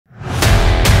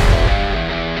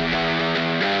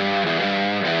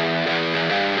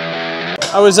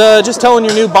I was just telling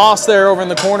your new boss there over in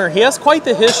the corner, he has quite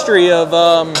the history of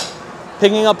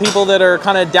picking up people that are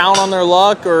kind of down on their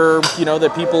luck, or, you know,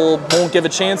 that people won't give a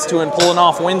chance to, and pulling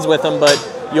off wins with them,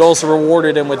 but you also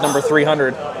rewarded him with number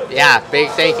 300. Yeah, big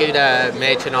thank you to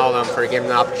Mitch and all of them for giving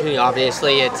the opportunity.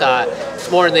 Obviously,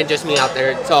 it's more than just me out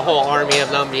there. It's a whole army of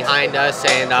them behind us,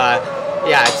 and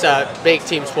yeah, it's a big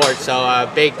team sport.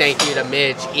 So big thank you to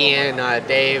Mitch, Ian,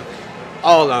 Dave,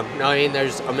 all of them. I mean,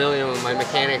 there's a million of them. My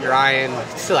mechanic, Ryan.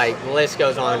 It's like, the list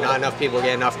goes on. Not enough people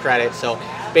get enough credit. So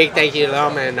big thank you to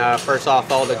them, and first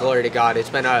off, all the glory to God.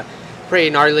 It's been a pretty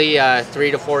gnarly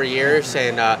 3 to 4 years,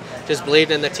 and just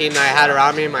believed in the team that I had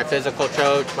around me, my physical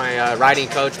coach, my riding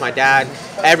coach, my dad,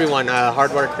 everyone.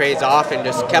 Hard work pays off, and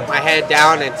just kept my head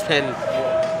down. It's been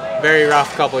a very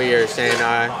rough couple of years,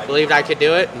 and believed I could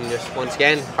do it, and just once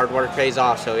again, hard work pays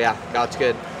off. So yeah, God's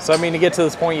good. So I mean, to get to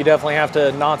this point, you definitely have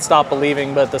to not stop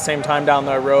believing, but at the same time down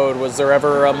that road, was there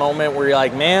ever a moment where you're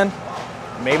like, man,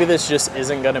 maybe this just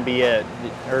isn't going to be it?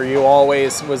 Or you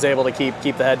always was able to keep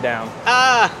the head down?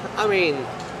 I mean,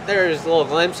 there's little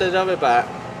glimpses of it, but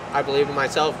I believe in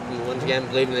myself. And once again,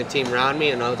 believe in the team around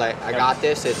me, and I was like, I got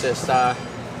this. It's just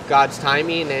God's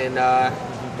timing, and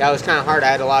that was kind of hard.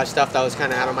 I had a lot of stuff that was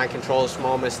kind of out of my control,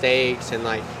 small mistakes, and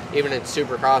like even in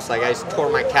Supercross, like I tore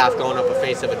my calf going up the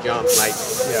face of a jump. Like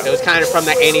it was kind of from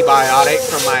the antibiotic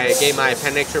from getting my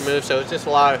appendix removed, so it was just a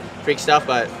lot of freak stuff.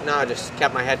 But no, I just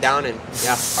kept my head down, and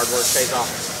yeah, hard work pays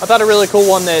off. I thought a really cool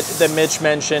one that Mitch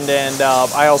mentioned, and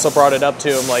I also brought it up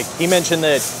to him. Like, he mentioned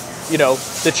that, you know,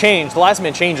 the last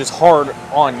minute change is hard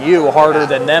on you, harder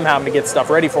than them having to get stuff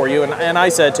ready for you. And I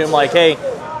said to him, like, hey,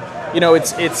 you know,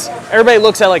 it's everybody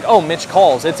looks at like, oh, Mitch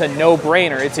calls, it's a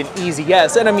no-brainer, it's an easy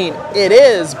yes. And I mean, it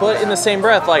is, but in the same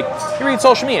breath, like, you read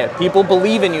social media, people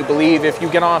believe in you, believe if you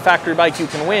get on a factory bike, you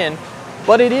can win.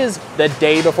 But it is the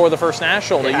day before the first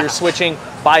national that you're switching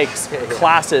bikes,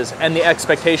 classes, and the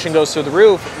expectation goes through the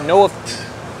roof. No,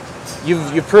 if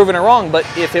you've proven it wrong, but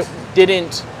if it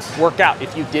didn't work out,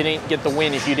 if you didn't get the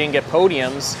win, if you didn't get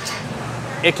podiums,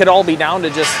 it could all be down to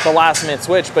just the last minute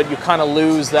switch, but you kind of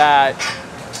lose that,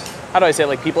 how do I say it,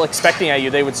 like people expecting at you,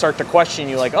 they would start to question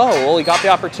you like, oh, well, he got the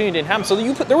opportunity, didn't have him. So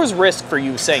there was risk for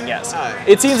you saying yes.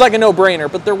 It seems like a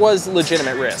no-brainer, but there was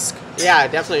legitimate risk. Yeah,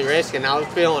 definitely risk, and I was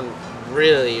feeling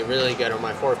really, really good on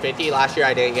my 450. Last year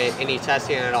I didn't get any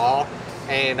testing at all,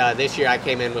 and this year I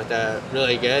came in with a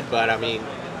really good, but I mean,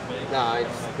 no,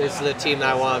 this is the team that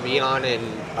I want to be on, and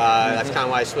that's kind of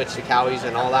why I switched to Cowies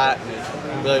and all that,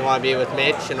 and really want to be with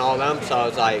Mitch and all them. So I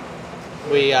was like,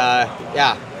 we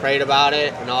prayed about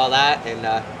it and all that, and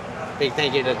big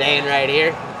thank you to Dan right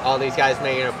here, all these guys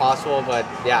making it possible. But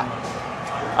yeah,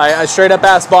 I straight up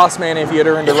asked Boss Man if he had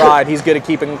earned a ride. He's good at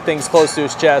keeping things close to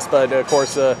his chest, but of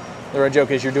course the real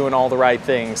joke is you're doing all the right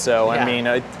things. So yeah. I mean,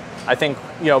 I think,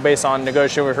 you know, based on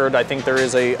negotiation we heard, I think there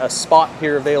is a spot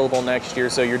here available next year,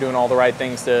 so you're doing all the right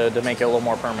things to make it a little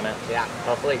more permanent. Yeah,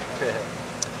 hopefully.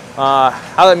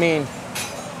 I mean,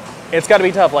 it's got to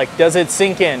be tough. Like, does it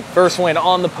sink in? First win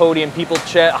on the podium, people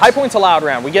chat. High points allowed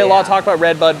round. We get a lot of talk about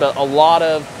Redbud, but a lot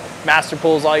of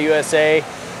Masterpools, all USA.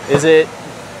 Is it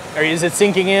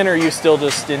sinking in, or are you still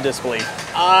just in disbelief?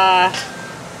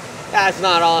 That's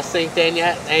not all synced in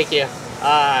yet. Thank you.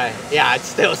 Yeah, it's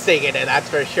still sinking in, that's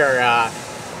for sure.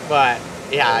 But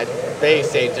yeah,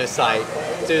 basically just like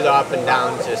through the up and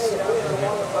downs, just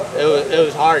it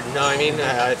was hard. You know what I mean?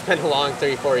 It's been a long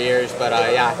 3-4 years, but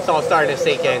yeah, it's all starting to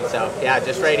sink in. So yeah,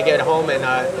 just ready to get home and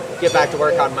get back to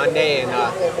work on Monday. And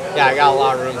yeah, I got a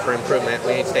lot of room for improvement.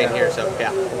 We ain't staying here, so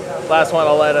yeah. Last one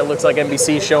I'll let it looks like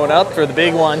NBC showing up for the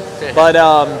big one,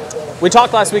 but. We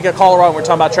talked last week at Colorado, and we were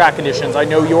talking about track conditions. I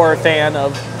know you're a fan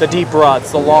of the deep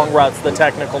ruts, the long ruts, the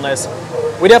technicalness.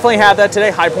 We definitely had that today.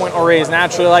 High Point already is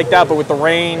naturally like that, but with the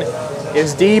rain, it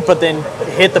was deep, but then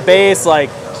hit the base,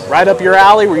 like right up your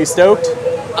alley. Were you stoked?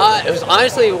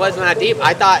 It wasn't that deep.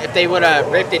 I thought if they would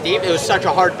have ripped it deep, it was such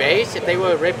a hard base. If they would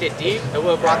have ripped it deep, it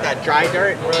would have brought that dry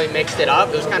dirt and really mixed it up.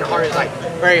 It was kind of hard. It was like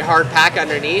very hard pack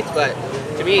underneath, but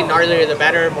to me, gnarlier the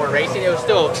better, more racing. It was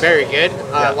still very good,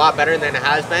 a lot better than it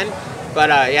has been.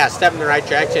 But yeah, step in the right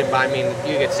direction. But I mean,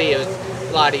 you could see it was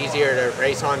a lot easier to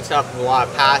race on stuff, a lot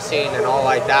of passing and all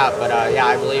like that. But yeah,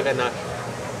 I believe in the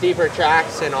deeper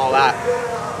tracks and all that.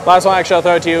 Last one, actually, I'll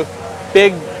throw it to you.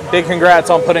 Big congrats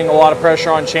on putting a lot of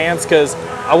pressure on Chance, because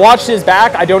I watched his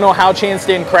back. I don't know how Chance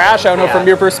didn't crash. I don't know from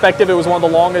your perspective, it was one of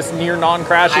the longest near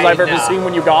non-crashes I've ever seen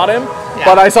when you got him. Yeah.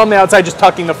 But I saw him on the outside just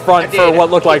tucking the front for what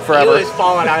looked like forever. He was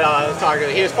falling. I was talking to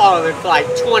him. He was falling for like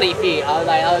 20 feet. I was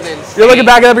like, I was insane. You're looking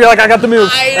back up, you're like, I got the move.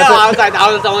 I know. I was like, that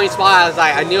was the only spot. I was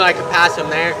like, I knew I could pass him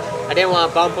there. I didn't want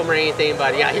to bump him or anything,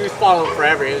 but yeah, he was following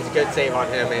forever. It was a good save on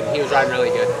him, and he was riding really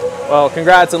good. Well,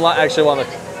 congrats, and actually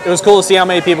it was cool to see how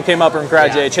many people came up and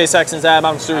congratulated. Yeah. Chase Sexton's at,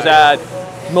 Mount Stewart's at,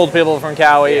 multiple people from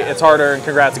Cowie. Yeah. It's harder, and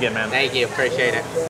congrats again, man. Thank you. Appreciate it.